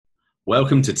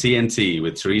Welcome to TNT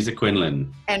with Teresa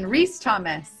Quinlan and Reese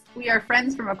Thomas. We are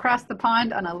friends from across the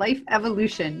pond on a life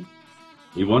evolution.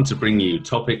 We want to bring you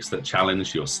topics that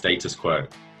challenge your status quo,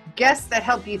 guests that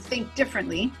help you think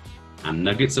differently, and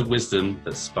nuggets of wisdom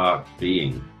that spark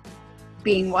being.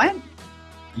 Being what?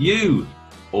 You.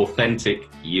 Authentic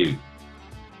you.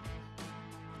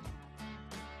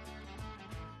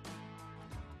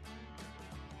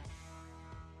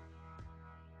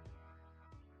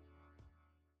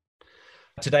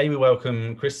 Today we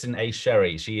welcome Kristin A.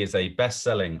 Sherry. She is a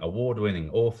best-selling,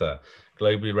 award-winning author,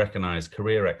 globally recognized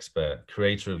career expert,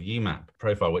 creator of UMAP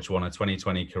Profile, which won a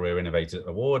 2020 Career Innovator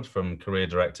Award from Career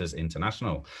Directors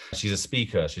International. She's a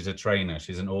speaker, she's a trainer,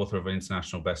 she's an author of an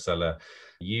international bestseller,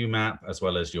 UMAP, as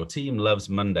well as Your Team Loves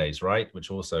Mondays, right? Which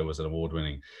also was an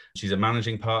award-winning. She's a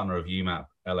managing partner of UMAP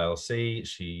LLC.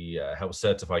 She helps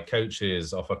certify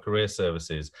coaches, offer career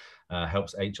services,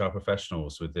 helps HR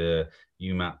professionals with the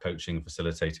UMAP coaching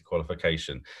facilitator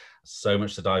qualification. So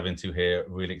much to dive into here.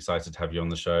 Really excited to have you on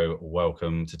the show.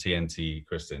 Welcome to TNT,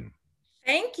 Kristin.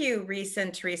 Thank you, Reese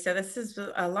and Teresa. This is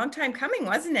a long time coming,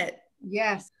 wasn't it?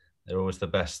 Yes. They're always the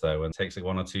best, though, and it takes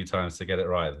one or two times to get it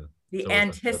right. The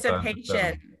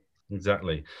anticipation.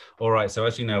 Exactly. All right. So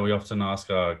as you know, we often ask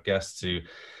our guests to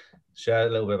share a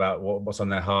little bit about what's on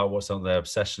their heart, what's on their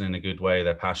obsession in a good way,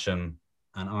 their passion.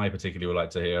 And I particularly would like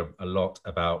to hear a lot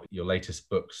about your latest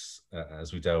books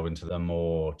as we delve into the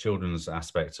more children's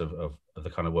aspects of the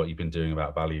kind of work you've been doing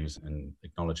about values and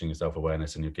acknowledging your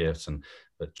self-awareness and your gifts,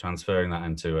 but transferring that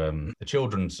into the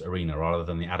children's arena rather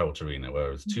than the adult arena, where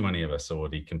there's too many of us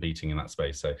already competing in that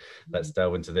space. So let's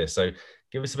delve into this. So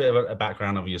give us a bit of a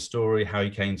background of your story, how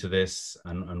you came to this,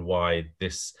 and why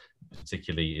this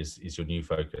particularly is your new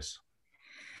focus.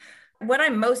 What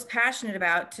I'm most passionate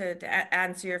about, to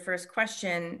answer your first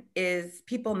question, is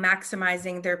people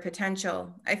maximizing their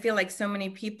potential. I feel like so many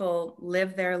people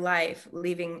live their life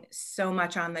leaving so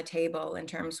much on the table in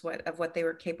terms of what they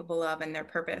were capable of and their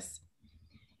purpose.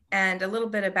 And a little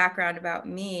bit of background about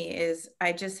me is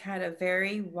I just had a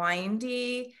very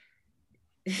windy,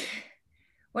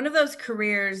 one of those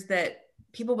careers that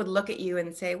people would look at you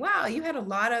and say, wow, you had a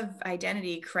lot of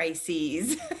identity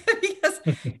crises because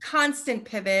constant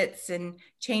pivots and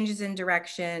changes in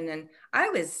direction. And I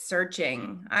was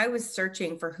searching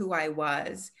for who I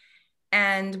was.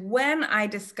 And when I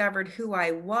discovered who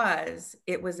I was,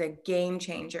 it was a game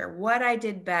changer. What I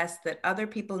did best that other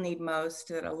people need most,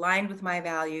 that aligned with my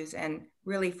values and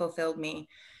really fulfilled me.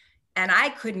 And I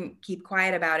couldn't keep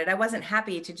quiet about it. I wasn't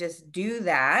happy to just do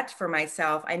that for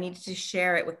myself. I needed to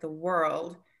share it with the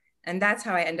world. And that's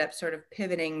how I end up sort of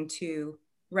pivoting to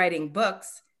writing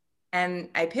books. And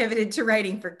I pivoted to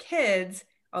writing for kids,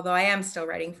 although I am still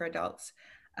writing for adults,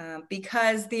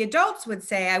 because the adults would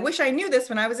say, I wish I knew this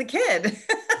when I was a kid.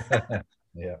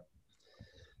 Yeah.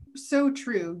 So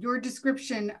true. Your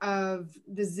description of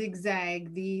the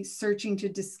zigzag, the searching to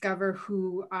discover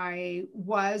who I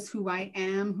was, who I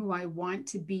am, who I want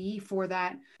to be for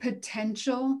that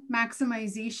potential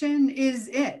maximization is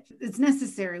it. It's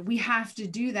necessary. We have to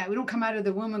do that. We don't come out of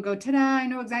the womb and go, ta-da, I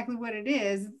know exactly what it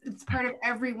is. It's part of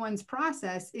everyone's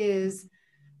process, is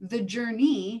the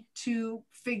journey to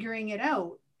figuring it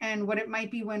out. And what it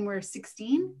might be when we're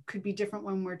 16 could be different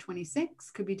when we're 26,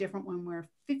 could be different when we're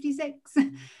 56.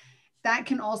 That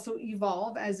can also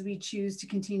evolve as we choose to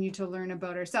continue to learn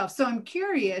about ourselves. So I'm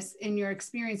curious, in your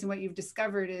experience and what you've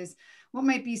discovered, is what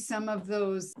might be some of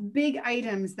those big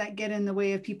items that get in the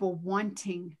way of people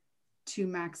wanting to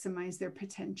maximize their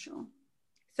potential?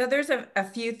 So there's a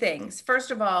few things.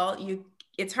 First of all,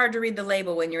 it's hard to read the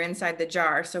label when you're inside the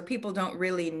jar. So people don't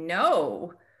really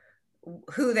know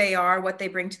who they are, what they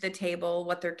bring to the table,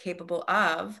 what they're capable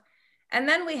of. And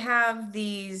then we have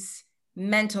these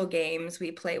mental games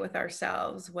we play with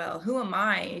ourselves. Well, who am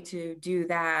I to do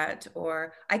that?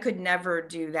 Or I could never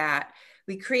do that.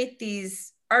 We create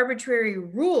these arbitrary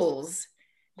rules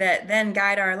that then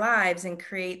guide our lives and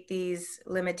create these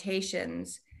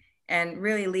limitations and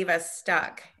really leave us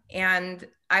stuck. And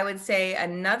I would say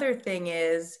another thing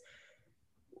is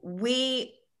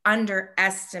we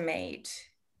underestimate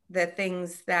the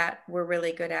things that we're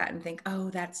really good at and think, oh,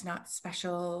 that's not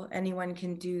special. Anyone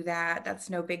can do that. That's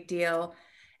no big deal.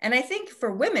 And I think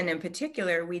for women in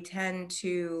particular, we tend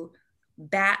to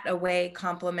bat away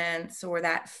compliments or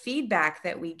that feedback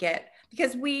that we get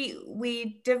because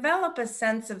we develop a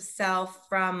sense of self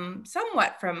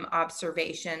somewhat from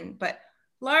observation, but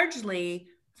largely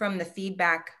from the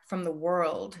feedback from the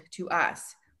world to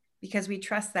us, because we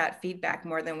trust that feedback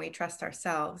more than we trust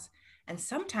ourselves. And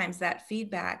sometimes that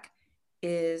feedback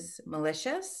is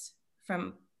malicious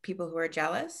from people who are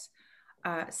jealous,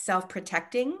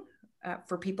 self-protecting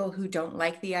for people who don't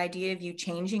like the idea of you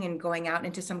changing and going out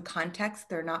into some context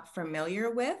they're not familiar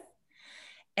with.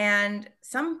 And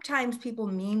sometimes people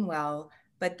mean well,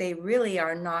 but they really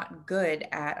are not good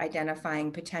at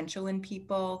identifying potential in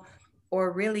people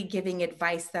or really giving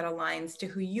advice that aligns to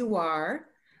who you are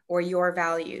or your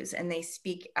values, and they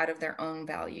speak out of their own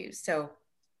values. So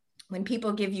when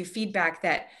people give you feedback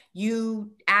that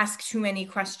you ask too many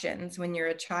questions when you're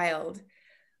a child,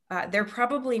 they're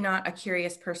probably not a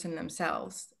curious person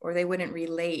themselves, or they wouldn't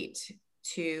relate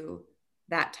to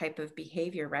that type of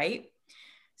behavior, right?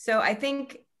 So I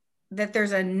think that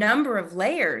there's a number of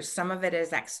layers. Some of it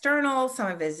is external, some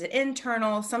of it is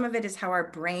internal, some of it is how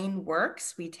our brain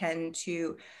works. We tend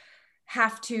to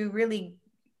have to really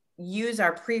use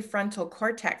our prefrontal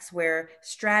cortex, where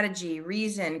strategy,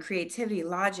 reason, creativity,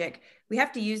 logic, we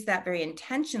have to use that very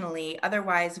intentionally.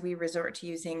 Otherwise, we resort to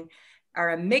using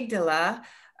our amygdala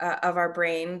of our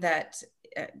brain that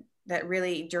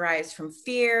really derives from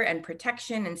fear and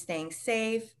protection and staying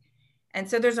safe. And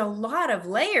so there's a lot of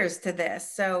layers to this.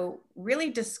 So really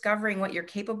discovering what you're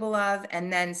capable of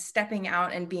and then stepping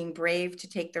out and being brave to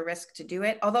take the risk to do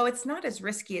it, although it's not as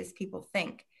risky as people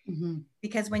think. Mm-hmm.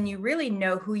 Because when you really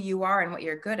know who you are and what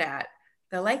you're good at,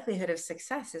 the likelihood of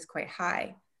success is quite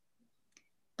high.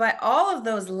 But all of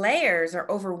those layers are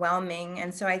overwhelming.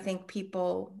 And so I think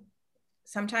people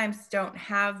sometimes don't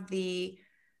have the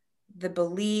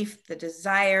belief, the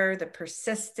desire, the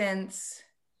persistence,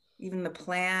 even the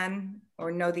plan,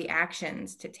 or know the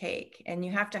actions to take. And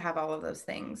you have to have all of those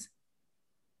things.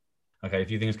 Okay, a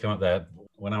few things come up there.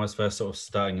 When I was first sort of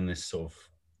starting in this sort of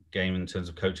game in terms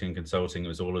of coaching and consulting, it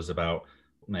was always about,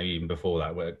 maybe even before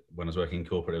that, when I was working in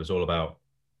corporate, it was all about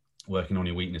working on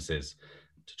your weaknesses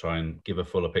to try and give a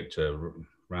fuller picture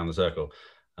around the circle.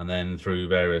 And then through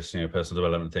various, personal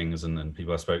development things and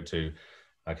people I spoke to,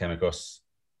 I came across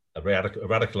a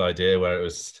radical idea where it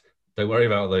was, don't worry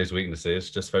about those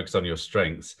weaknesses, just focus on your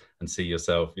strengths and see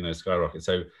yourself, skyrocket.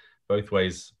 So both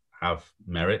ways have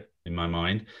merit in my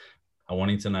mind. I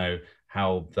wanted to know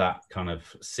how that kind of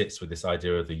sits with this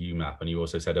idea of the UMAP. And you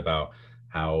also said about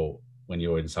how when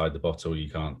you're inside the bottle, you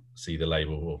can't see the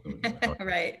label.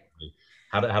 Right.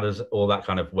 How does all that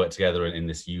kind of work together in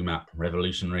this UMAP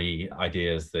revolutionary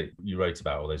ideas that you wrote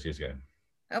about all those years ago?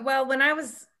 Well, when I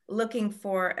was looking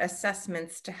for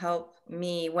assessments to help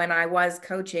me, when I was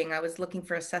coaching, I was looking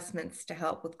for assessments to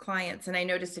help with clients. And I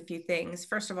noticed a few things.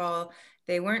 First of all,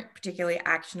 they weren't particularly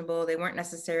actionable. They weren't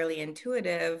necessarily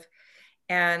intuitive.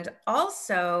 And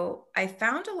also, I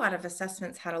found a lot of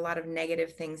assessments had a lot of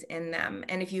negative things in them.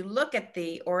 And if you look at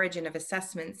the origin of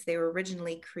assessments, they were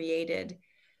originally created,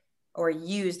 or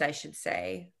used, I should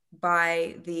say,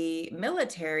 by the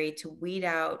military to weed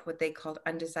out what they called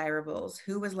undesirables,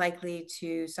 who was likely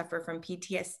to suffer from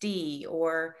PTSD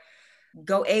or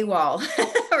go AWOL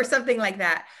or something like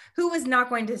that, who was not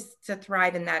going to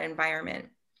thrive in that environment.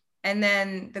 And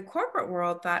then the corporate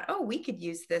world thought, oh, we could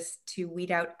use this to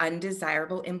weed out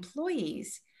undesirable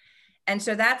employees. And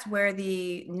so that's where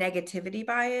the negativity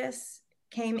bias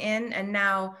came in. And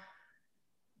now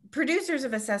producers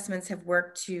of assessments have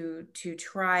worked to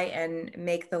try and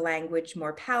make the language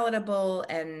more palatable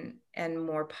and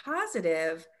more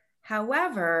positive.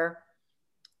 However,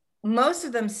 most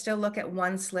of them still look at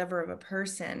one sliver of a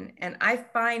person. And I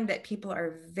find that people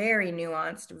are very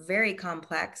nuanced, very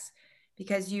complex,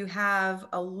 because you have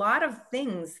a lot of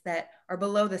things that are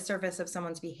below the surface of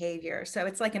someone's behavior. So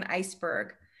it's like an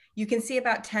iceberg. You can see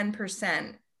about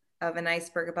 10% of an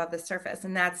iceberg above the surface,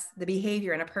 and that's the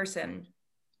behavior in a person.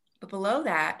 But below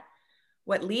that,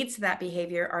 what leads to that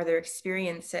behavior are their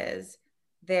experiences,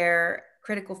 their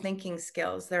critical thinking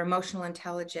skills, their emotional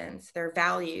intelligence, their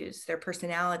values, their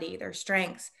personality, their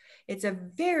strengths. It's a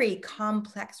very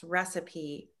complex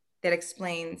recipe that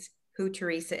explains who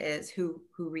Teresa is, who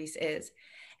Reese is.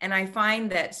 And I find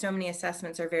that so many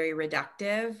assessments are very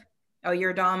reductive. Oh,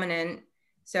 you're dominant,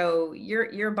 so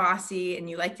you're bossy and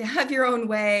you like to have your own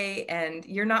way and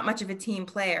you're not much of a team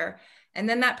player. And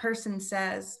then that person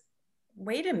says,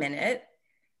 wait a minute,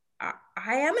 I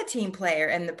am a team player.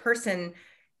 And the person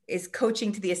is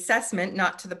coaching to the assessment,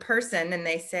 not to the person. And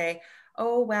they say,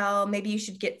 oh, well, maybe you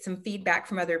should get some feedback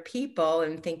from other people,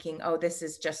 and thinking, oh, this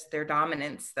is just their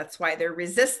dominance. That's why they're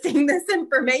resisting this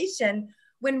information.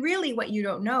 When really what you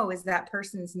don't know is that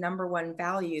person's number one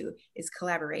value is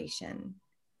collaboration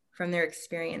from their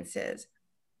experiences.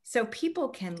 So people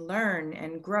can learn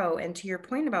and grow. And to your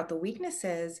point about the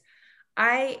weaknesses,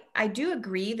 I do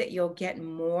agree that you'll get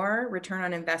more return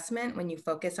on investment when you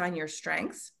focus on your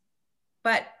strengths,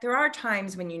 but there are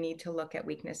times when you need to look at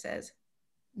weaknesses.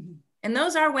 Mm-hmm. And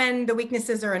those are when the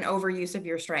weaknesses are an overuse of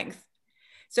your strength.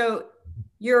 So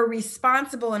you're a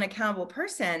responsible and accountable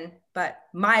person, but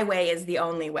my way is the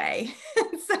only way.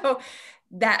 So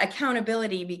that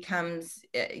accountability becomes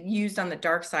used on the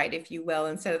dark side, if you will,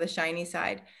 instead of the shiny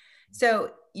side.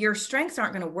 So your strengths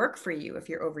aren't going to work for you if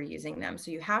you're overusing them. So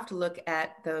you have to look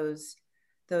at those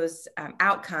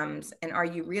outcomes, and are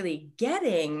you really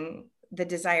getting the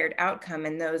desired outcome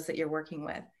in those that you're working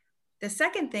with? The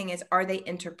second thing is, are they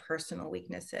interpersonal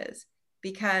weaknesses?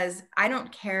 Because I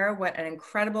don't care what an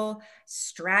incredible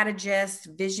strategist,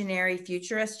 visionary,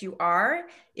 futurist you are,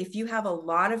 if you have a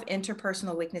lot of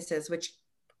interpersonal weaknesses, which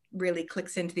really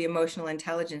clicks into the emotional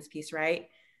intelligence piece, right?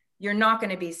 You're not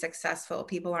going to be successful.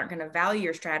 People aren't going to value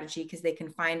your strategy because they can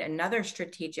find another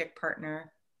strategic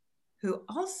partner who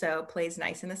also plays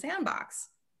nice in the sandbox.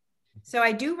 So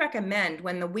I do recommend,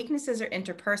 when the weaknesses are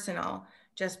interpersonal,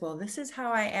 just, well, this is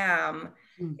how I am,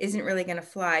 isn't really going to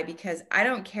fly, because I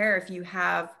don't care if you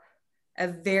have a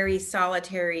very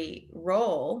solitary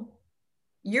role,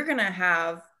 you're going to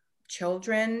have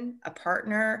children, a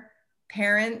partner,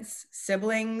 parents,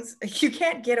 siblings. You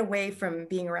can't get away from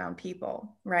being around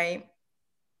people, right?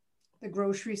 The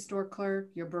grocery store clerk,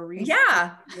 your barista,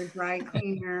 yeah, your dry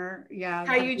cleaner. Yeah.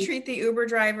 How you treat the Uber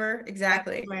driver.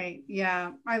 Exactly. That's right.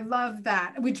 Yeah. I love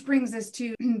that. Which brings us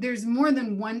to, there's more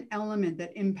than one element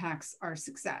that impacts our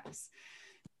success.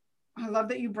 I love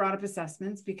that you brought up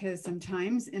assessments, because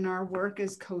sometimes in our work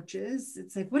as coaches,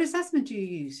 it's like, what assessment do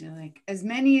you use? You're like, as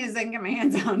many as I can get my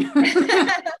hands on.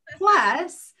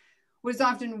 Plus, what's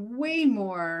often way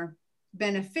more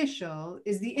beneficial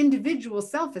is the individual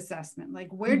self-assessment. Like,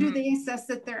 where do they assess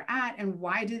that they're at, and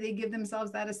why do they give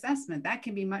themselves that assessment? That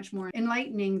can be much more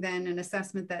enlightening than an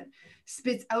assessment that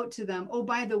spits out to them, oh,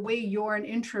 by the way, you're an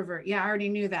introvert. Yeah, I already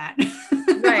knew that.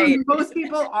 Right. Most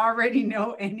people already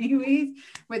know anyways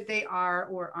what they are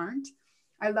or aren't.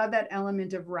 I love that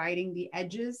element of riding the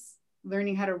edges,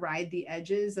 learning how to ride the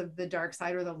edges of the dark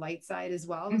side or the light side as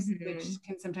well, which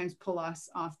can sometimes pull us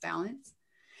off balance.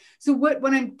 So what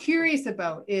I'm curious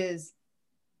about is,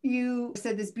 you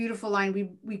said this beautiful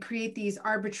line, we create these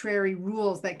arbitrary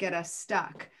rules that get us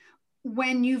stuck.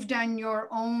 When you've done your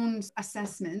own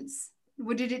assessments,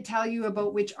 what did it tell you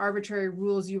about which arbitrary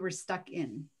rules you were stuck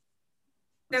in?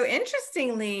 So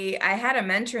interestingly, I had a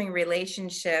mentoring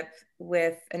relationship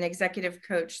with an executive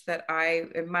coach that I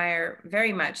admire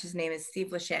very much. His name is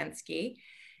Steve Lashansky.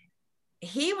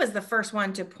 He was the first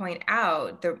one to point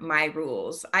out my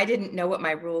rules. I didn't know what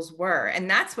my rules were. And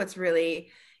that's what's really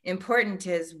important,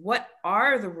 is what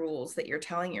are the rules that you're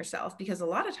telling yourself? Because a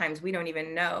lot of times we don't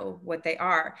even know what they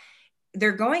are.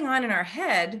 They're going on in our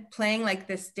head, playing like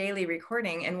this daily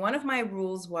recording. And one of my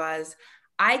rules was,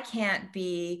 I can't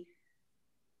be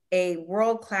a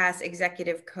world-class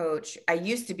executive coach. I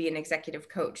used to be an executive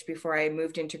coach before I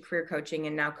moved into career coaching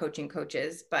and now coaching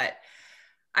coaches. But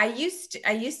I used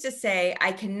to say,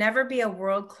 I can never be a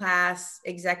world-class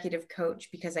executive coach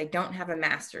because I don't have a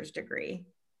master's degree.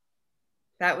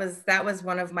 That was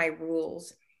one of my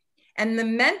rules. And the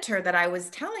mentor that I was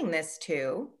telling this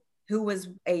to, who was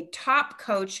a top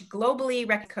coach, globally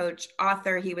recognized coach,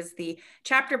 author, he was the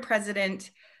chapter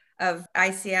president of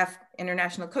ICF,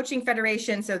 International Coaching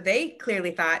Federation. So they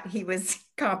clearly thought he was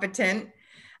competent,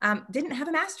 didn't have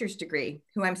a master's degree,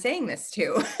 who I'm saying this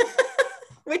to.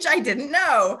 Which I didn't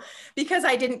know, because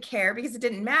I didn't care, because it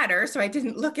didn't matter. So I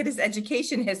didn't look at his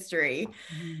education history.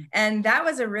 And that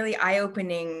was a really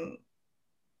eye-opening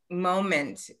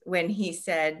moment when he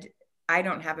said, I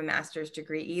don't have a master's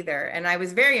degree either. And I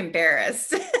was very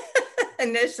embarrassed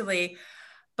initially,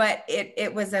 but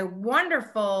it was a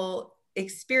wonderful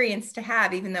experience to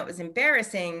have, even though it was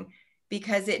embarrassing,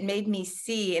 because it made me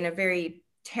see in a very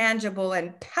tangible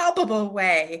and palpable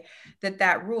way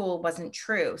that rule wasn't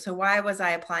true. So why was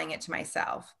I applying it to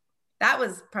myself? That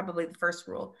was probably the first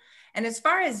rule. And as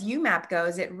far as UMAP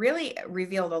goes, it really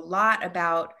revealed a lot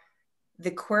about the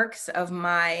quirks of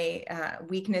my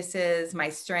weaknesses, my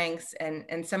strengths,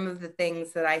 and some of the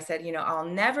things that I said, I'll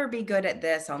never be good at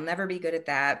this. I'll never be good at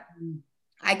that.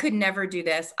 I could never do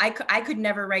this. I could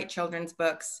never write children's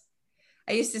books.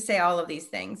 I used to say all of these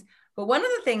things. But one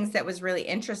of the things that was really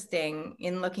interesting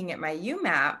in looking at my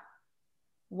UMAP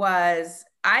was,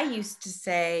 I used to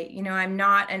say, I'm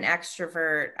not an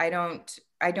extrovert. I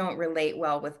don't relate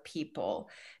well with people,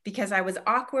 because I was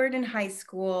awkward in high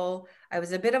school. I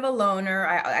was a bit of a loner.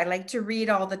 I like to read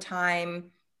all the time.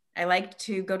 I like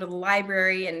to go to the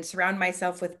library and surround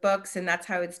myself with books, and that's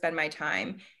how I would spend my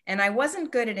time. And I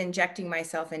wasn't good at injecting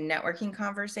myself in networking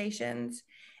conversations.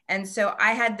 And so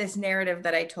I had this narrative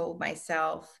that I told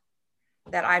myself,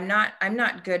 that I'm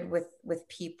not good with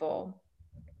people.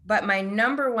 But my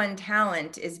number one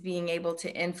talent is being able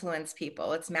to influence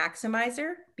people. It's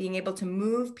maximizer, being able to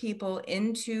move people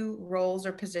into roles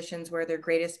or positions where their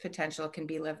greatest potential can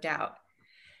be lived out.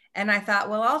 And I thought,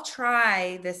 well, I'll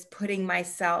try this putting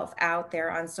myself out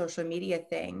there on social media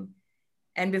thing.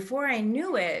 And before I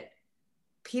knew it,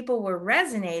 people were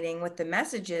resonating with the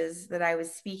messages that I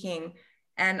was speaking.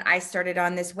 And I started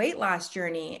on this weight loss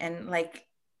journey, and like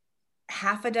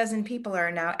half a dozen people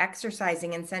are now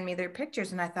exercising and send me their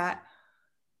pictures. And I thought,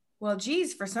 well,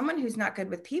 geez, for someone who's not good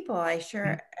with people, I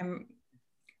sure am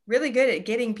really good at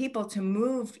getting people to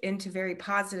move into very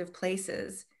positive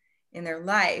places in their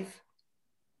life.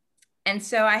 And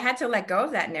so I had to let go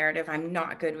of that narrative. I'm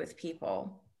not good with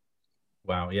people.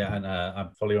 Wow. Yeah. And I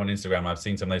follow you on Instagram. I've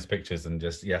seen some of those pictures, and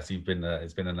just, yes, you've been,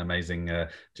 it's been an amazing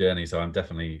journey. So I'm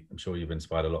sure you've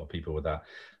inspired a lot of people with that.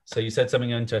 So you said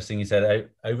something interesting. You said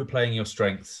overplaying your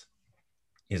strengths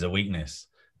is a weakness.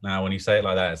 Now, when you say it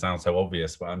like that, it sounds so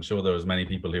obvious, but I'm sure there was many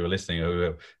people who were listening who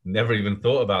have never even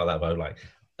thought about that. But like,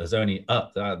 there's only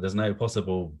up, there's no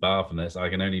possible bar from this. I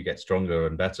can only get stronger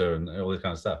and better and all this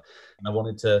kind of stuff. And I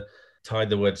wanted to tie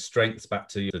the word strengths back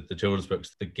to the children's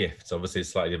books, the gifts. Obviously,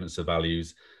 it's slightly different to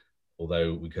values,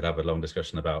 although we could have a long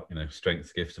discussion about,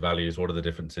 strengths, gifts, values. What are the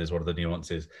differences? What are the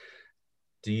nuances?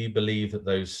 Do you believe that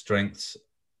those strengths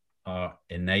are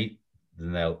innate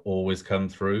and they'll always come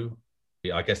through?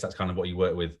 I guess that's kind of what you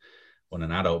work with on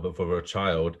an adult, but for a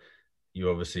child,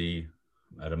 you obviously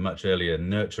at a much earlier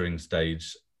nurturing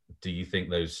stage. Do you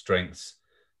think those strengths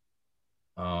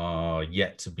are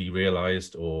yet to be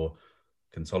realized or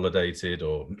consolidated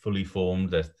or fully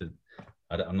formed?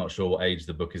 I'm not sure what age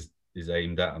the book is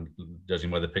aimed at. And judging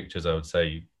by the pictures, I would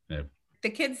say, the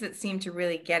kids that seem to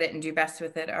really get it and do best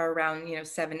with it are around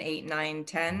 7, 8, 9,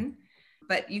 10.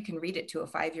 But you can read it to a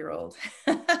 5-year-old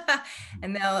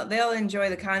and they'll enjoy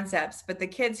the concepts. But the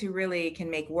kids who really can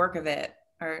make work of it,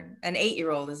 or an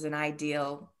 8-year-old is an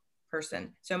ideal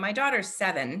person. So my daughter's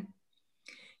 7.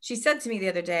 She said to me the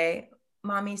other day,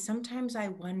 "Mommy, sometimes I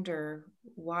wonder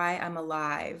why I'm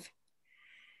alive."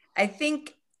 I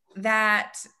think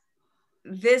that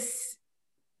this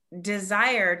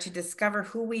desire to discover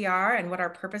who we are and what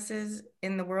our purpose is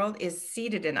in the world is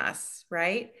seated in us,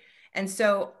 right? And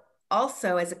so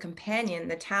also as a companion,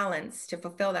 the talents to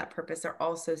fulfill that purpose are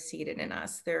also seated in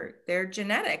us. They're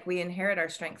genetic. We inherit our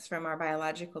strengths from our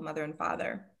biological mother and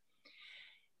father.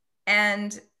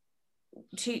 And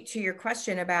to your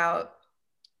question about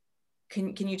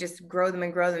can you just grow them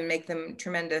and make them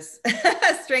tremendous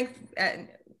strength?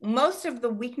 Most of the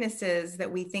weaknesses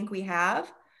that we think we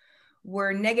have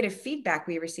were negative feedback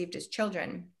we received as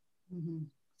children. Mm-hmm.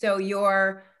 So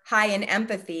you're high in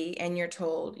empathy and you're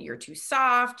told you're too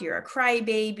soft, you're a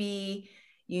crybaby,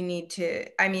 you need to,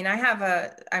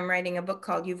 I'm writing a book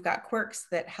called You've Got Quirks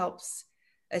that helps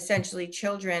essentially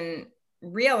children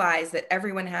realize that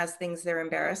everyone has things they're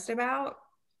embarrassed about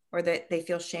or that they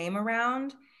feel shame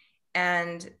around.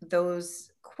 And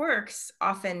those quirks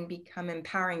often become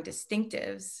empowering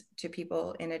distinctives to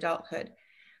people in adulthood.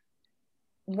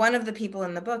 One of the people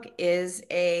in the book is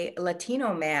a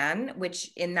Latino man,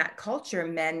 which in that culture,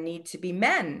 men need to be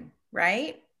men,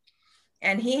 right?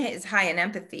 And he is high in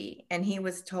empathy. And he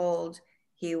was told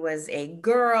he was a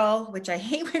girl, which I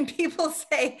hate when people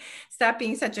say, stop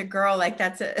being such a girl, like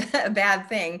that's a bad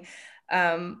thing.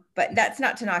 But that's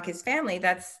not to knock his family.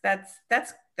 That's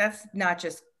not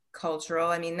just cultural.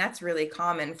 I mean, that's really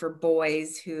common for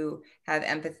boys who have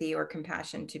empathy or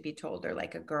compassion to be told they're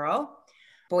like a girl.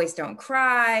 Boys don't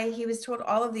cry. He was told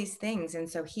all of these things. And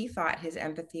so he thought his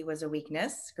empathy was a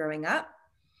weakness growing up.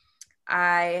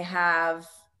 I have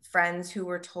friends who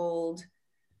were told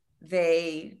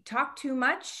they talk too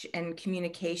much and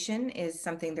communication is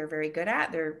something they're very good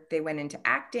at. They went into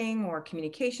acting or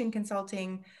communication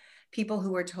consulting. People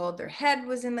who were told their head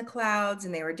was in the clouds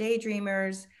and they were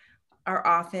daydreamers are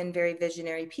often very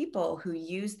visionary people who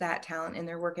use that talent in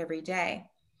their work every day.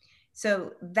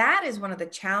 So that is one of the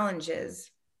challenges,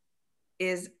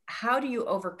 is how do you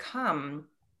overcome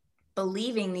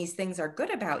believing these things are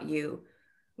good about you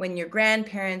when your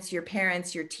grandparents, your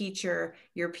parents, your teacher,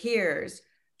 your peers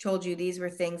told you these were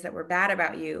things that were bad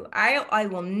about you. I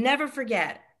will never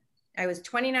forget, I was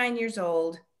 29 years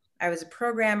old. I was a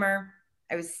programmer.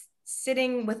 I was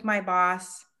sitting with my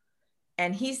boss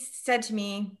and he said to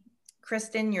me,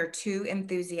 "Kristen, you're too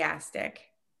enthusiastic.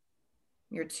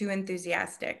 You're too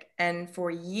enthusiastic." And for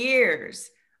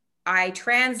years, I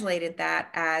translated that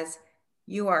as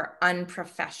you are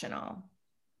unprofessional.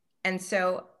 And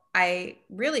so I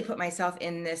really put myself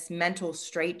in this mental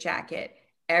straitjacket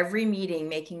every meeting,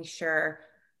 making sure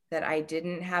that I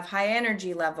didn't have high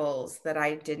energy levels, that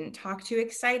I didn't talk too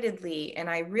excitedly. And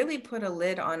I really put a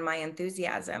lid on my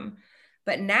enthusiasm.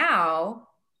 But now,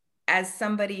 as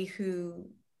somebody who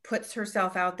puts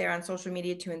herself out there on social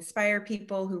media to inspire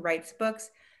people, who writes books,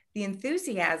 the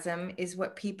enthusiasm is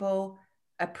what people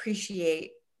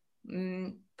appreciate.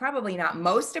 Probably not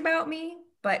most about me,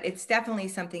 but it's definitely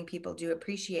something people do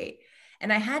appreciate.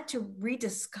 And I had to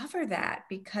rediscover that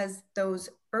because those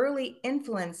early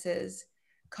influences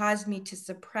caused me to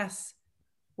suppress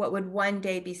what would one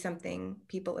day be something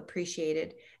people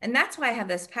appreciated. And that's why I have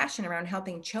this passion around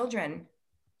helping children,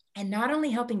 and not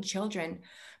only helping children,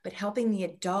 but helping the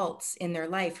adults in their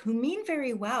life who mean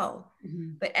very well,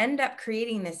 but end up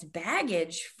creating this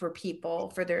baggage for people,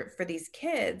 for these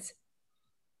kids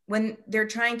when they're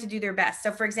trying to do their best.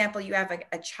 So for example, you have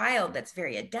a child that's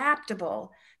very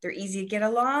adaptable, they're easy to get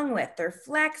along with, they're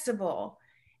flexible,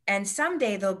 and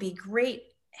someday they'll be great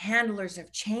handlers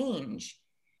of change.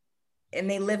 And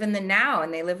they live in the now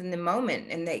and they live in the moment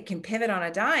and they can pivot on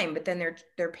a dime, but then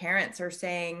their parents are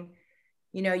saying,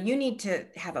 you know, you need to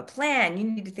have a plan. You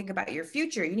need to think about your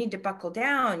future. You need to buckle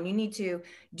down. You need to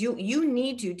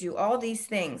do all these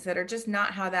things that are just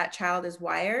not how that child is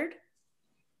wired.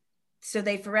 So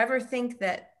they forever think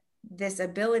that this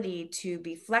ability to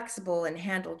be flexible and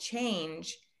handle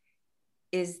change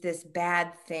is this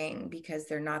bad thing because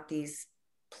they're not these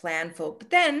planful. But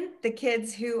then the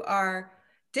kids who are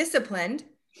disciplined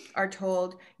are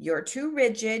told, you're too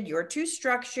rigid, you're too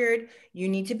structured, you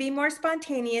need to be more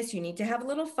spontaneous, you need to have a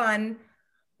little fun.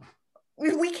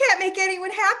 We can't make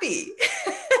anyone happy.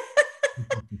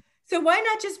 So why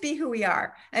not just be who we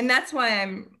are? And that's why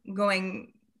I'm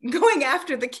going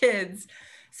after the kids,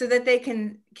 so that they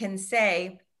can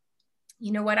say,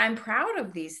 you know what, I'm proud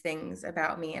of these things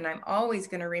about me, and I'm always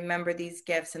going to remember these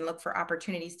gifts and look for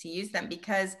opportunities to use them,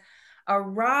 because a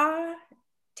raw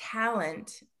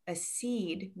talent, a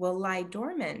seed, will lie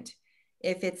dormant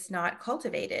if it's not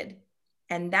cultivated.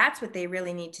 And that's what they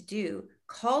really need to do,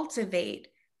 cultivate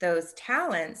those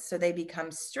talents so they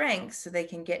become strengths, so they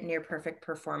can get near perfect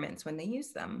performance when they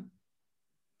use them.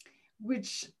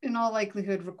 Which in all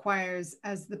likelihood requires,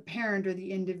 as the parent or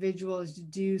the individual, is to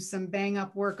do some bang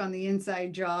up work on the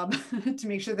inside job to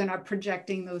make sure they're not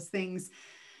projecting those things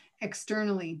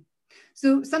externally.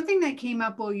 So something that came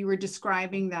up while you were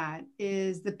describing that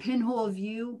is the pinhole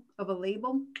view of a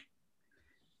label.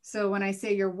 So when I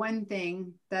say you're one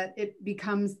thing, that it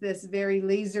becomes this very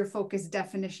laser focused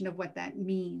definition of what that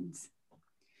means.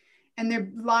 And there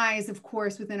lies, of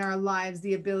course, within our lives,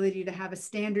 the ability to have a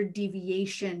standard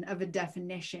deviation of a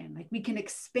definition. Like we can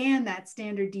expand that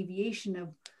standard deviation of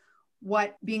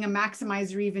what being a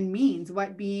maximizer even means,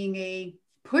 what being a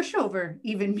pushover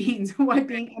even means, what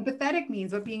being empathetic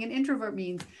means, what being an introvert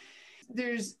means.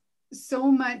 There's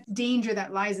so much danger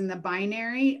that lies in the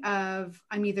binary of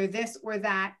I'm either this or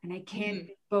that, and I can't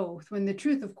be both. When the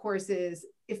truth, of course, is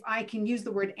if I can use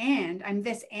the word and, I'm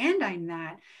this and I'm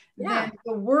that, then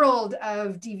the world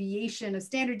of deviation, of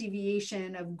standard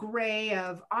deviation, of gray,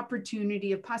 of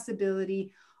opportunity, of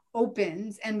possibility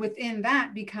opens. And within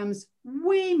that becomes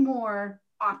way more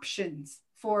options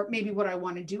for maybe what I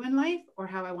want to do in life, or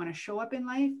how I want to show up in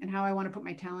life, and how I want to put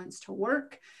my talents to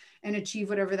work and achieve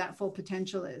whatever that full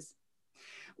potential is.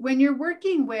 When you're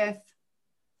working with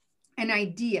an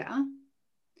idea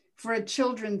for a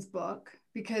children's book,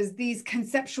 because these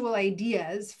conceptual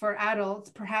ideas for adults,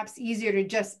 perhaps easier to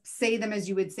just say them as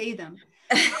you would say them.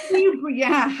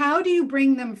 How do you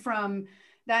bring them from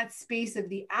that space of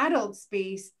the adult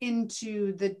space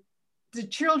into the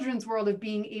children's world of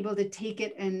being able to take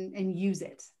it and use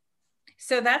it?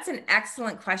 So that's an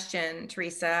excellent question,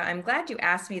 Teresa. I'm glad you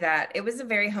asked me that. It was a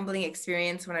very humbling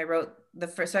experience when I wrote the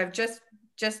first, so I've just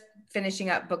finishing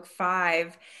up book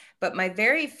 5, but my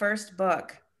very first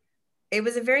book, it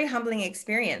was a very humbling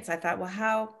experience. I thought, well,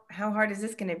 how hard is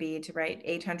this going to be to write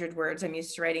 800 words? I'm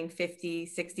used to writing 50,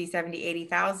 60, 70,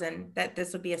 80,000, that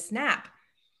this would be a snap.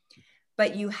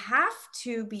 But you have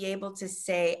to be able to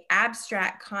say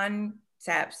abstract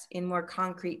concepts in more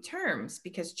concrete terms,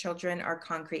 because children are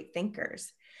concrete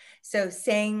thinkers. So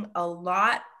saying a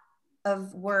lot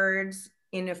of words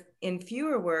in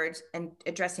fewer words and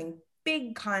addressing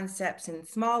big concepts in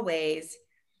small ways.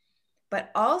 But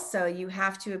also you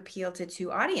have to appeal to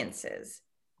two audiences,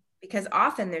 because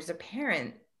often there's a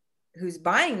parent who's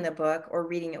buying the book or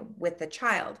reading it with the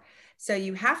child. So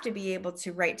you have to be able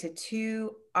to write to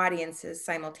two audiences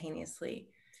simultaneously.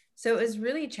 So it was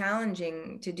really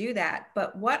challenging to do that.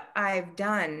 But what I've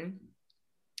done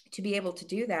to be able to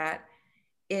do that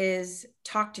is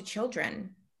talk to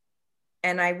children.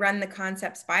 and I run the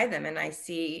concepts by them and I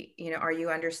see, are you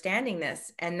understanding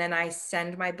this? And then I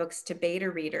send my books to beta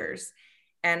readers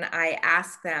and I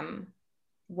ask them,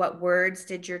 what words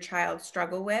did your child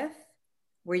struggle with?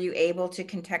 Were you able to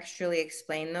contextually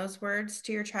explain those words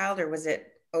to your child, or was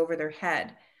it over their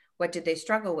head? What did they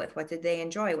struggle with? What did they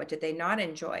enjoy? What did they not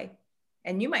enjoy?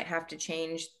 And you might have to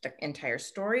change the entire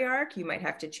story arc. You might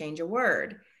have to change a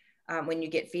word when you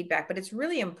get feedback, but it's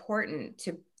really important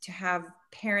to have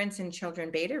parents and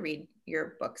children beta read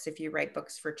your books if you write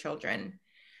books for children.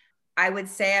 I would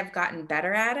say I've gotten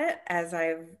better at it as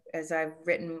I've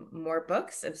written more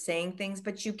books of saying things,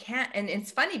 but you can't. And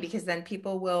it's funny because then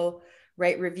people will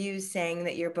write reviews saying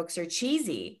that your books are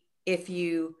cheesy if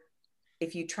you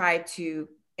try to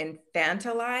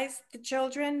infantilize the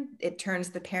children. It turns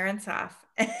the parents off.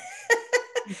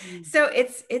 Mm-hmm. So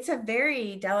it's a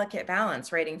very delicate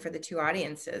balance writing for the two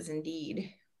audiences,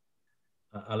 indeed.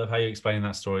 I love how you explain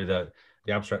that story, that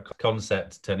the abstract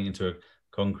concept turning into a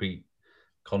concrete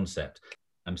concept.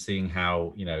 I'm seeing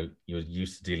how, you're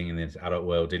used to dealing in this adult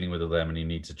world, dealing with them, and you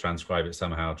need to transcribe it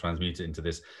somehow, transmute it into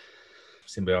this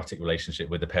symbiotic relationship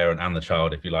with the parent and the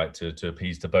child, if you like, to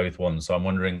appease to both ones. So I'm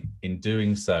wondering, in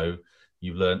doing so,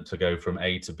 you've learned to go from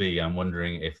A to B. I'm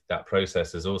wondering if that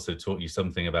process has also taught you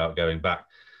something about going back,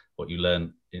 what you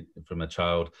learned from a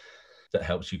child that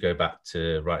helps you go back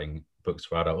to writing books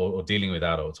for adults or dealing with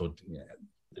adults. Or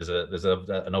there's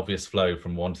an obvious flow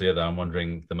from one to the other. I'm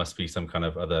wondering there must be some kind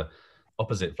of other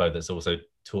opposite flow that's also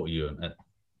taught you. And not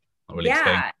really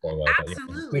yeah, well,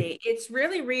 absolutely. It's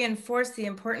really reinforced the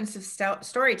importance of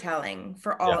storytelling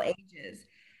for all ages.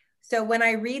 So when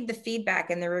I read the feedback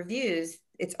and the reviews,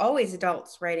 it's always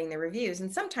adults writing the reviews.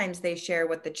 And sometimes they share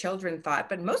what the children thought,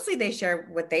 but mostly they share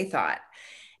what they thought.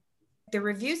 The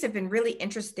reviews have been really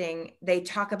interesting. They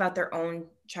talk about their own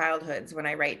childhoods when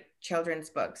I write children's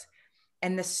books.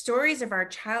 And the stories of our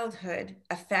childhood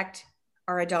affect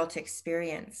our adult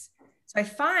experience. So I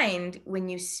find when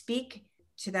you speak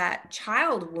to that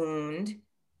child wound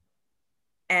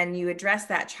and you address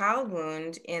that child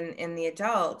wound in the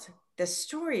adult, the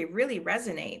story really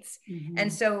resonates. Mm-hmm.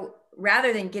 And so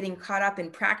rather than getting caught up in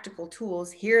practical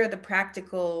tools, here are the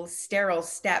practical sterile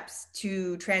steps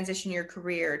to transition your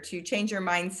career, to change your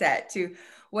mindset, to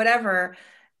whatever.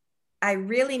 I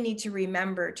really need to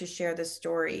remember to share the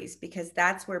stories, because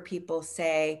that's where people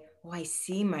say, oh, I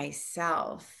see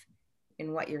myself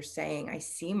in what you're saying. I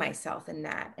see myself in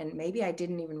that. And maybe I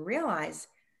didn't even realize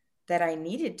that I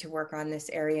needed to work on this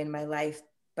area in my life,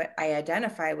 but I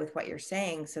identify with what you're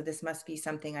saying. So this must be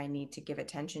something I need to give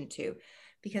attention to,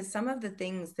 because some of the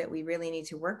things that we really need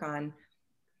to work on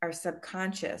are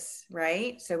subconscious,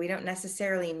 right? So we don't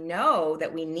necessarily know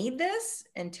that we need this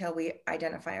until we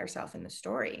identify ourselves in the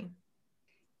story.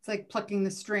 It's like plucking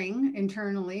the string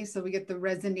internally. So we get the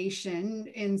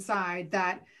resonation inside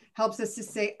that helps us to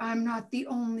say, I'm not the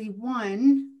only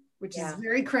one, which is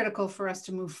very critical for us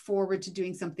to move forward to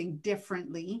doing something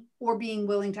differently, or being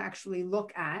willing to actually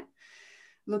look at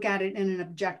it in an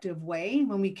objective way.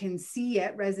 When we can see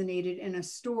it resonated in a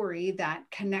story that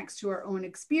connects to our own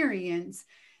experience,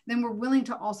 then we're willing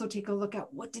to also take a look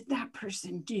at, what did that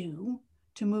person do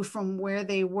to move from where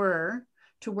they were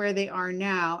to where they are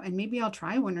now? And maybe I'll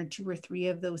try 1 or 2 or 3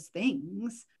 of those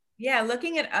things. Yeah,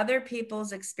 looking at other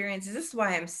people's experiences. This is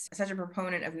why I'm such a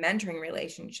proponent of mentoring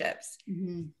relationships,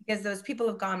 mm-hmm. because those people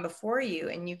have gone before you,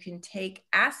 and you can take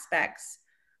aspects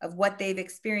of what they've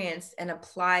experienced and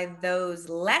apply those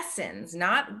lessons,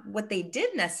 not what they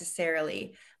did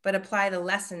necessarily, but apply the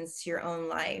lessons to your own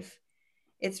life.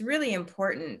 It's really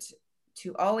important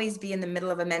to always be in the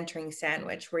middle of a mentoring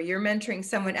sandwich where you're mentoring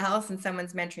someone else and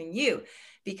someone's mentoring you,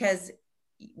 because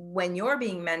when you're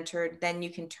being mentored, then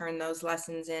you can turn those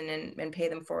lessons in and pay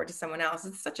them forward to someone else.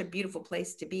 It's such a beautiful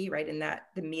place to be, right in that,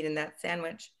 the meat in that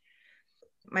sandwich.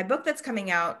 My book that's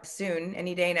coming out soon,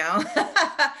 any day now,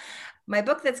 my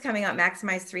book that's coming out,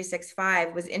 Maximize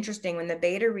 365, was interesting. When the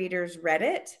beta readers read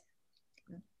it,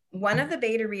 one of the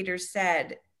beta readers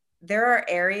said, there are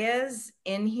areas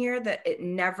in here that it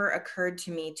never occurred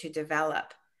to me to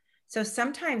develop. So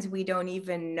sometimes we don't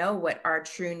even know what our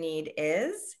true need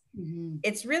is. Mm-hmm.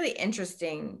 It's really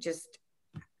interesting, just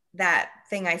that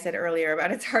thing I said earlier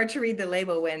about it's hard to read the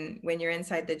label when you're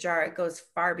inside the jar. It goes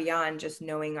far beyond just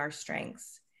knowing our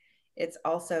strengths. It's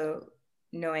also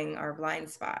knowing our blind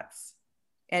spots.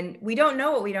 And we don't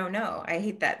know what we don't know. I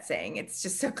hate that saying. It's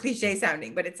just so cliche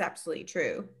sounding, but it's absolutely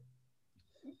true.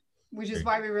 Which is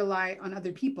why we rely on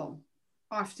other people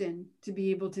often to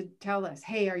be able to tell us,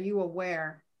 hey, are you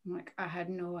aware? I'm like, I had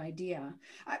no idea.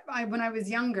 I when I was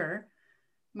younger,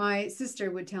 My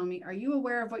sister would tell me, are you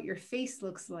aware of what your face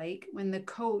looks like when the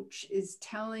coach is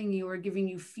telling you or giving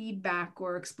you feedback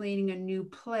or explaining a new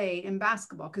play in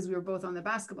basketball? Because we were both on the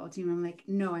basketball team. I'm like,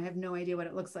 no, I have no idea what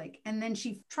it looks like. And then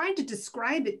she tried to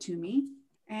describe it to me.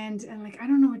 And I'm like, I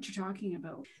don't know what you're talking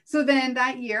about. So then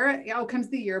that year, out comes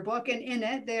the yearbook. And in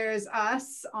it, there's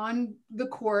us on the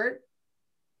court.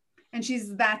 And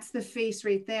that's the face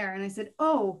right there. And I said,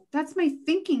 oh, that's my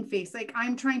thinking face. Like,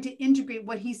 I'm trying to integrate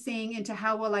what he's saying into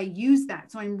how will I use that.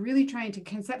 So I'm really trying to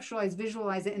conceptualize,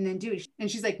 visualize it, and then do it.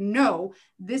 And she's like, no,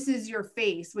 this is your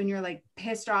face when you're like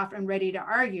pissed off and ready to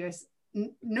argue.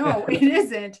 No, it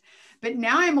isn't. But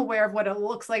now I'm aware of what it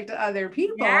looks like to other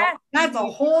people. Yeah. That's a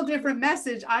whole different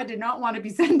message I did not want to be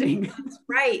sending.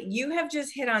 Right. You have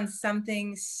just hit on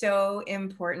something so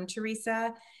important,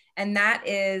 Teresa. And that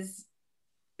is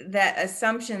that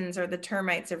assumptions are the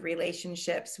termites of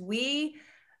relationships. We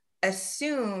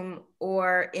assume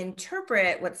or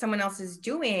interpret what someone else is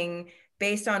doing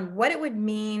based on what it would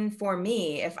mean for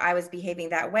me if I was behaving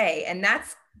that way. And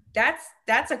that's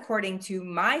according to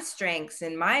my strengths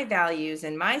and my values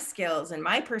and my skills and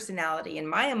my personality and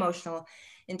my emotional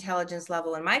intelligence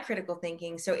level and my critical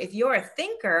thinking. So if you're a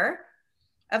thinker,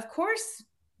 of course,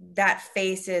 that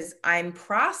face is I'm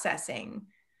processing.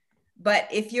 But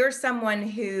if you're someone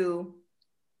who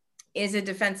is a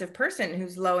defensive person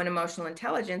who's low in emotional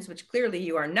intelligence, which clearly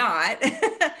you are not,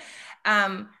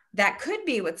 that could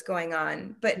be what's going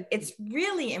on. But it's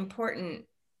really important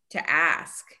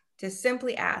to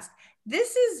simply ask,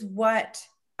 this is what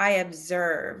I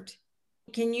observed.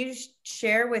 Can you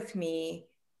share with me,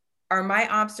 are my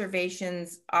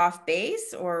observations off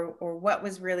base or what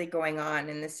was really going on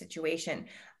in this situation?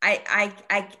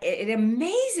 It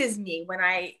amazes me when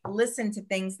I listen to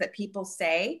things that people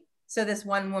say. So this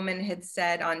one woman had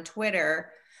said on Twitter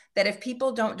that if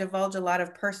people don't divulge a lot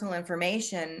of personal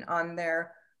information on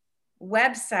their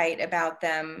website about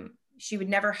them, she would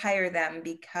never hire them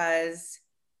because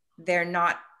they're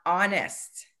not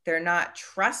honest. They're not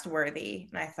trustworthy.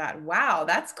 And I thought, wow,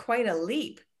 that's quite a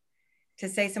leap to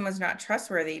say someone's not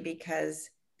trustworthy because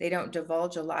they don't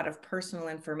divulge a lot of personal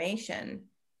information.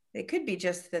 It could be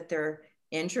just that they're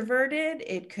introverted.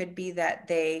 It could be that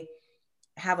they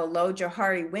have a low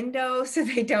Johari window, so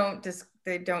they don't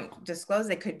disclose.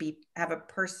 They could have a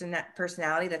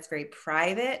personality that's very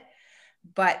private,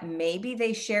 but maybe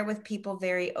they share with people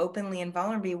very openly and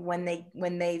vulnerably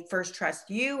when they first trust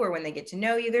you or when they get to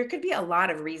know you. There could be a lot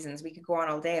of reasons. We could go on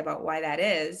all day about why that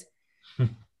is.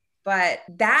 But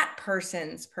that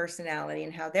person's personality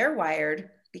and how they're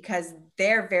wired, because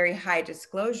they're very high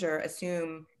disclosure,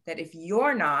 assume that if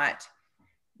you're not,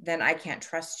 then I can't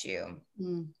trust you.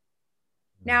 Mm.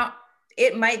 Now,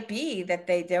 it might be that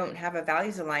they don't have a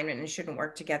values alignment and shouldn't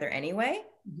work together anyway.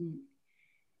 Mm-hmm.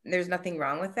 There's nothing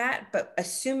wrong with that. But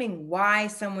assuming why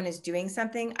someone is doing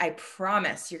something, I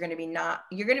promise you're going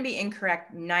to be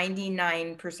incorrect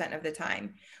 99% of the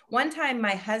time. One time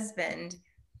my husband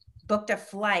booked a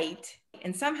flight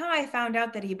and somehow I found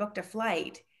out that he booked a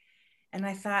flight and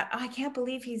I thought, oh, I can't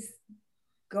believe he's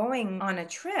going on a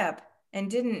trip and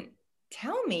didn't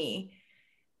tell me.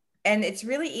 And it's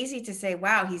really easy to say,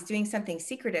 wow, he's doing something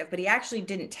secretive, but he actually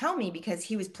didn't tell me because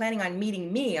he was planning on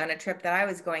meeting me on a trip that I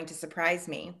was going to surprise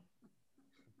me.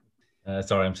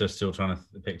 Sorry, I'm just still trying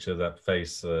to picture that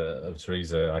face of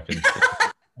Teresa.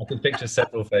 I can picture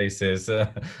several faces, and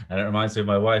it reminds me of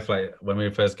my wife. Like when we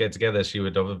first get together, she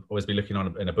would always be looking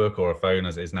in a book or a phone,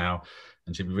 as it is now,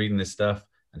 and she'd be reading this stuff,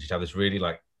 and she'd have this really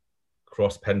like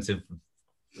cross pensive,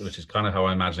 which is kind of how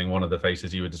I'm imagining one of the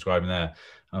faces you were describing there.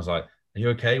 And I was like, "Are you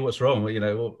okay? What's wrong? You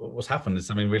know, what's happened? Is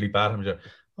something really bad?" I'm just,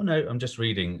 "Oh no, I'm just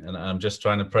reading, and I'm just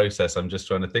trying to process. I'm just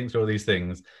trying to think through all these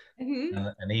things." Mm-hmm.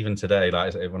 And even today,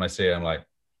 like when I see her, I'm like,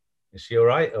 "Is she all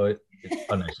right?" Or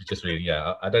oh no, she's just reading.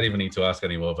 Yeah, I don't even need to ask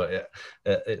anymore. But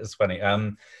it's funny.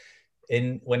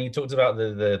 When you talked about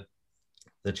the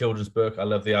children's book, I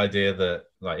love the idea that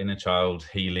like inner child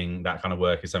healing, that kind of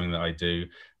work is something that I do.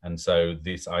 And so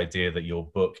this idea that your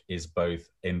book is both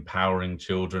empowering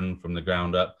children from the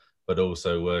ground up, but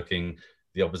also working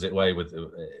the opposite way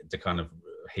to kind of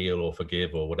heal or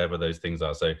forgive or whatever those things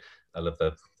are. So I love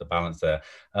the balance there.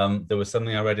 There was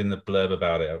something I read in the blurb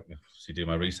about it. I obviously do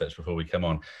my research before we come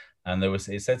on. And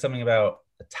it said something about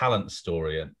a talent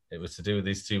story, and it was to do with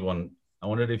these two. I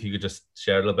wondered if you could just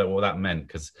share a little bit what that meant,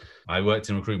 because I worked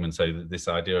in recruitment, so this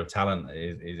idea of talent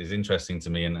is interesting to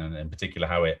me, and in particular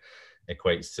how it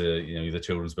equates to the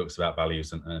children's books about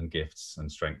values and gifts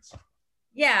and strengths.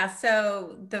 Yeah,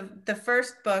 so the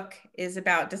first book is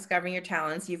about discovering your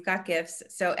talents. You've got gifts.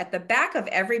 So at the back of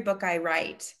every book I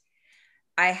write,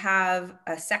 I have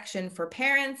a section for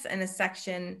parents and a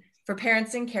section for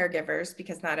parents and caregivers,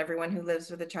 because not everyone who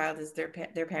lives with a child is their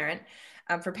parent,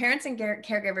 for parents and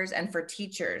caregivers, and for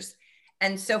teachers.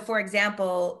 And so, for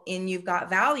example, in You've Got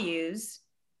Values,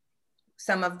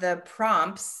 some of the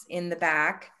prompts in the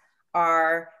back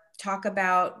are talk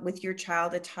about with your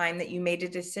child a time that you made a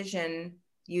decision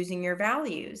using your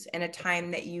values, and a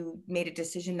time that you made a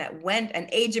decision that went an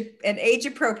age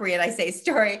appropriate, I say,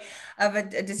 story of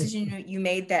a decision you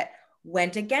made that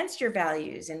went against your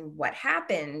values and what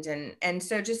happened. And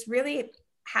so just really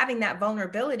having that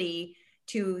vulnerability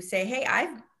to say, hey,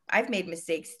 I've made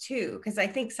mistakes too. Because I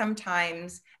think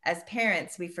sometimes as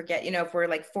parents, we forget, you know, if we're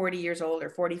like 40 years old or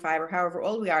 45 or however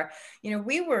old we are, you know,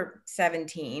 we were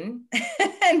 17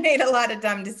 and made a lot of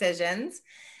dumb decisions.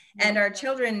 And our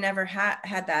children never had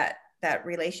that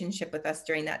relationship with us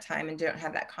during that time and don't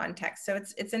have that context. So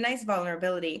it's a nice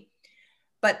vulnerability.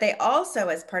 But they also,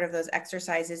 as part of those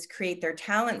exercises, create their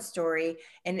talent story,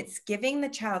 and it's giving the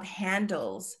child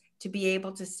handles to be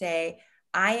able to say,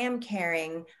 I am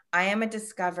caring, I am a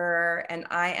discoverer, and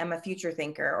I am a future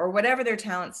thinker, or whatever their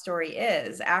talent story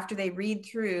is. After they read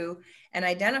through and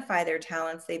identify their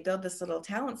talents, they build this little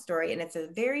talent story, and it's a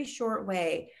very short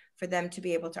way for them to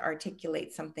be able to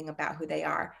articulate something about who they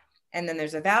are. And then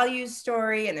there's a values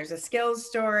story, and there's a skills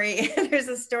story, and there's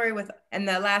a story with, and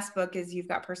the last book is You've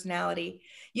Got Personality.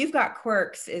 You've Got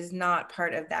Quirks is not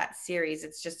part of that series.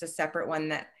 It's just a separate one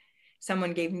that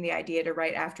someone gave me the idea to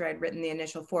write after I'd written the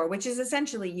initial 4, which is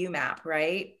essentially UMAP,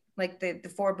 right? Like the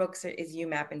 4 books is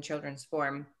UMAP in children's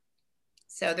form.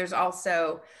 So there's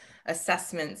also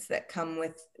assessments that come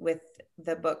with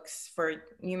the books for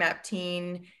UMAP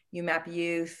teen, UMAP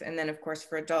youth, and then of course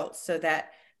for adults, so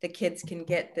that the kids can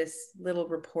get this little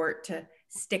report to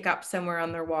stick up somewhere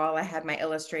on their wall. I had my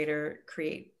illustrator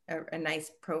create a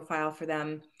nice profile for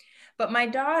them. But my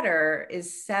daughter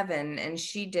is 7 and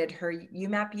she did her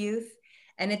UMAP youth.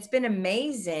 And it's been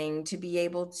amazing to be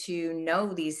able to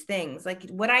know these things. Like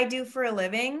what I do for a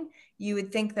living, you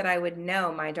would think that I would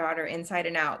know my daughter inside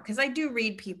and out, because I do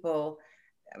read people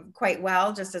quite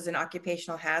well just as an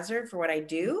occupational hazard for what I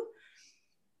do.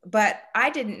 But I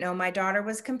didn't know my daughter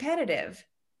was competitive.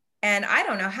 And I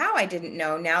don't know how I didn't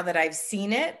know now that I've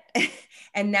seen it.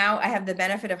 And now I have the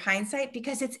benefit of hindsight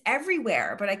because it's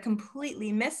everywhere, but I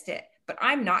completely missed it. But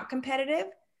I'm not competitive,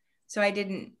 so I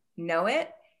didn't know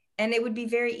it. And it would be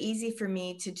very easy for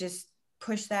me to just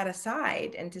push that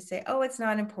aside and to say, oh, it's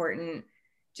not important.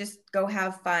 Just go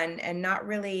have fun, and not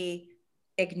really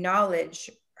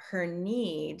acknowledge her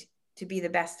need to be the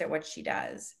best at what she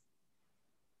does.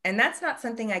 And that's not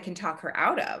something I can talk her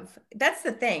out of. That's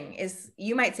the thing, is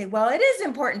you might say, well, it is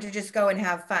important to just go and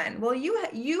have fun. Well,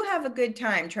 you have a good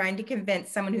time trying to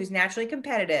convince someone who's naturally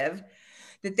competitive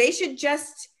that they should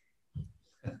just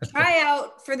try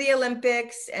out for the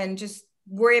Olympics and just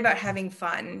worry about having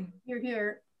fun. You're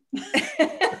here.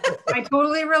 I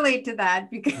totally relate to that,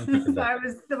 because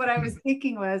what I was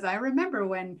thinking was, I remember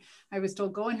when I was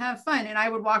told go and have fun, and I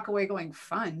would walk away going,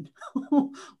 fun?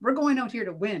 We're going out here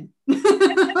to win.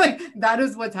 Like that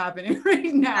is what's happening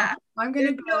right now. Yeah. I'm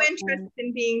gonna go no interest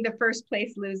in being the first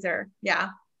place loser. Yeah.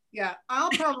 Yeah,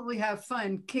 I'll probably have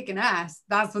fun kicking ass.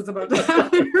 That's what's about to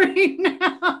happen right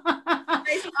now.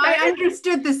 I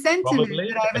understood the sentiment,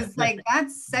 but I was like,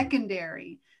 that's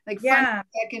secondary. Like fun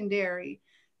secondary.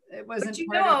 It wasn't.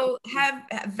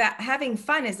 But having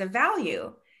fun is a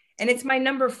value, and it's my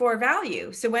number 4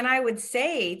 value. So when I would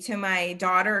say to my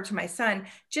daughter or to my son,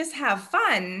 just have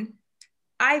fun,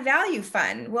 I value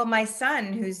fun. Well, my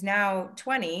son, who's now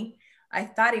 20, I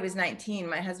thought he was 19.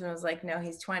 My husband was like, no,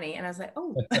 he's 20. And I was like,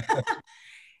 oh,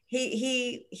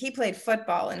 he played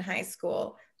football in high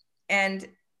school, and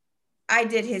I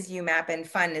did his UMAP, and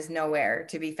fun is nowhere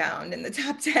to be found in the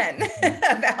top 10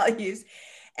 values.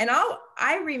 And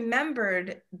I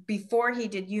remembered before he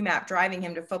did UMAP driving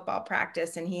him to football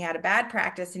practice, and he had a bad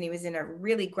practice and he was in a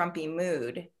really grumpy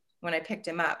mood when I picked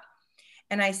him up.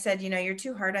 And I said, you know, you're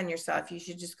too hard on yourself. You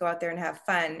should just go out there and have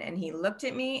fun. And he looked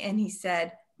at me and he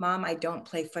said, Mom, I don't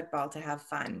play football to have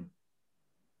fun.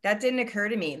 That didn't occur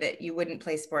to me, that you wouldn't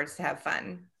play sports to have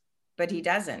fun, but he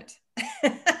doesn't.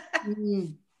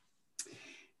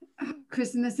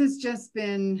 Kristen, this has just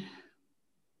been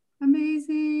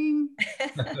amazing.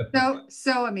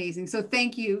 So amazing. So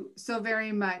thank you so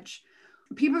very much.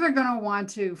 People are going to want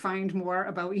to find more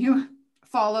about you,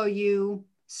 follow you,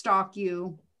 stalk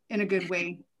you in a good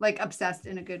way, like obsessed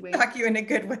in a good way. Stalk you in a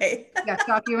good way. Yeah,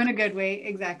 stalk you in a good way.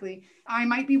 Exactly. I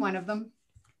might be one of them.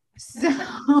 So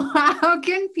how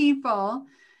can people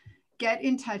get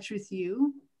in touch with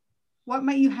you? What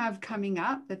might you have coming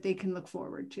up that they can look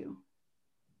forward to?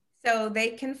 So they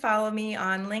can follow me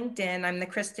on LinkedIn. I'm the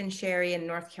Kristen Sherry in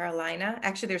North Carolina.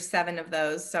 Actually, there's 7 of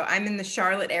those. So I'm in the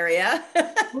Charlotte area.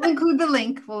 We'll include the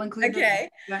link. Okay. The link.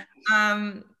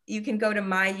 Yeah. You can go to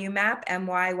myyoumap,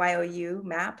 MYYOU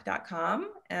map.com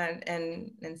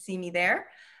and see me there.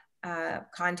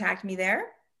 Contact me there.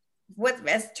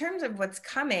 As terms of what's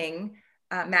coming,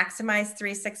 Maximize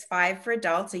 365 for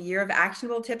adults, a year of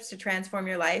actionable tips to transform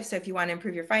your life. So if you want to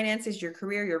improve your finances, your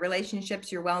career, your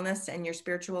relationships, your wellness, and your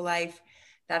spiritual life,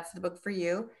 that's the book for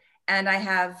you. And I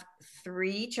have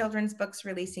 3 children's books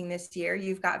releasing this year.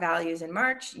 You've got Values in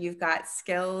March, you've got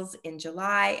Skills in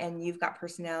July, and you've got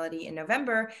Personality in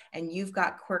November, and you've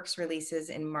got Quirks releases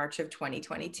in March of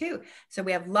 2022. So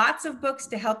we have lots of books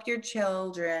to help your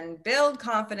children build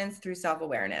confidence through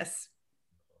self-awareness.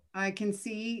 I can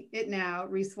see it now.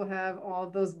 Reese will have all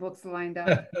of those books lined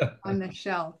up on the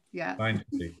shelf. Yeah.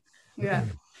 Yeah.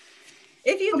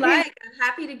 If you'd like, I'm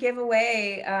happy to give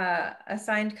away a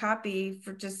signed copy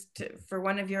for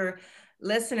one of your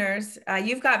listeners.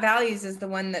 You've Got Values is the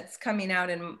one that's coming out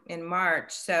in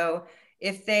March. So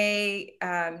if they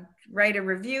write a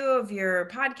review of your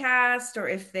podcast, or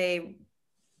if they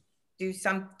do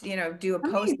do a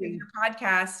post of your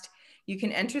podcast, you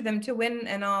can enter them to win,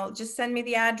 and I'll just send me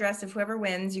the address of whoever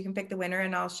wins. You can pick the winner,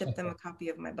 and I'll ship them a copy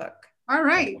of my book. All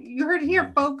right. You heard it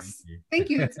here, folks. Thank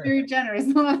you. It's very generous.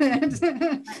 Love it.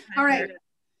 All right.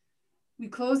 We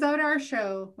close out our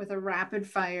show with a rapid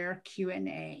fire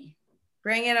Q&A.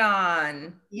 Bring it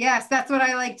on. Yes, that's what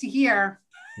I like to hear.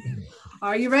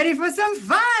 Are you ready for some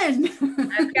fun?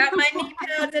 I've got my knee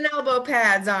pads and elbow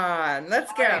pads on.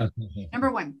 Let's go. Right.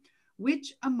 Number 1,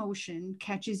 which emotion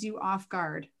catches you off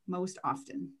guard most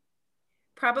often?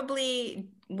 Probably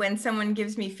when someone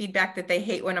gives me feedback that they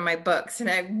hate one of my books and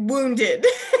I'm wounded.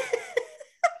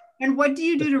 And what do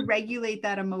you do to regulate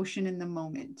that emotion in the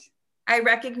moment? I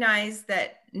recognize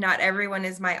that not everyone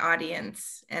is my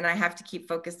audience, and I have to keep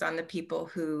focused on the people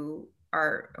who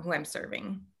I'm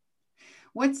serving.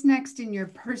 What's next in your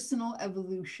personal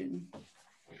evolution?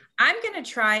 I'm going to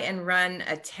try and run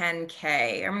a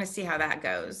 10K. I'm going to see how that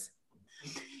goes.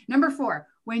 Number 4,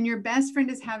 when your best friend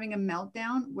is having a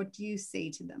meltdown, what do you say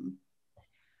to them?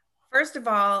 First of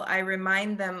all, I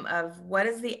remind them of what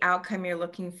is the outcome you're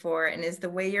looking for, and is the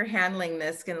way you're handling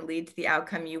this going to lead to the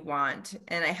outcome you want?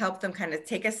 And I help them kind of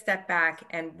take a step back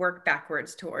and work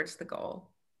backwards towards the goal.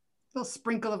 A little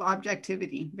sprinkle of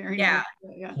objectivity. Very nice.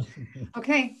 Yeah.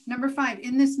 Okay. Number 5,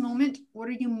 in this moment, what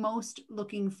are you most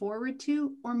looking forward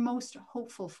to or most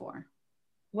hopeful for?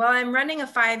 Well, I'm running a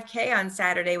 5K on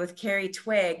Saturday with Carrie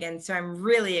Twigg, and so I'm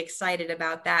really excited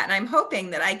about that. And I'm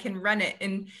hoping that I can run it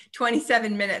in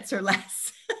 27 minutes or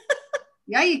less.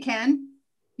 Yeah, you can.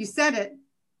 You said it.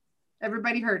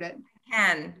 Everybody heard it.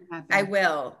 I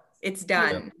will. It's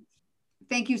done.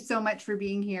 Thank you so much for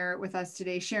being here with us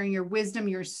today, sharing your wisdom,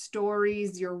 your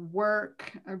stories, your work.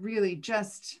 Really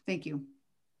just thank you.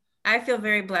 I feel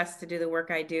very blessed to do the work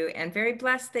I do, and very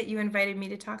blessed that you invited me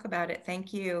to talk about it.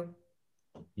 Thank you.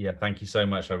 Yeah, thank you so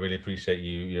much. I really appreciate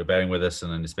you bearing with us,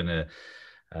 and it's been a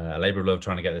labor of love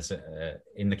trying to get this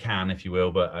in the can, if you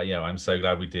will. But I'm so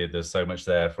glad we did. There's so much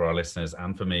there for our listeners,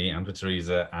 and for me, and for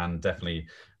Teresa, and definitely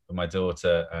for my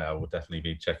daughter. I will definitely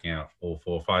be checking out all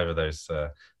 4 or 5 of those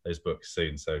books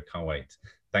soon. So can't wait.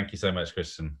 Thank you so much,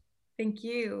 Kristen. Thank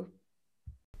you.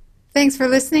 Thanks for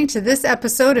listening to this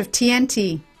episode of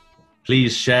TNT.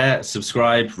 Please share,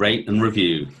 subscribe, rate, and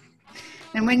review.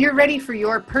 And when you're ready for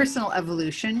your personal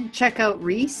evolution, check out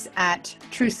Reese at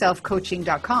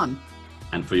trueselfcoaching.com.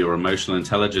 And for your emotional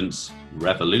intelligence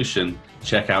revolution,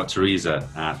 check out Teresa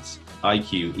at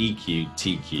iqeqtq.com.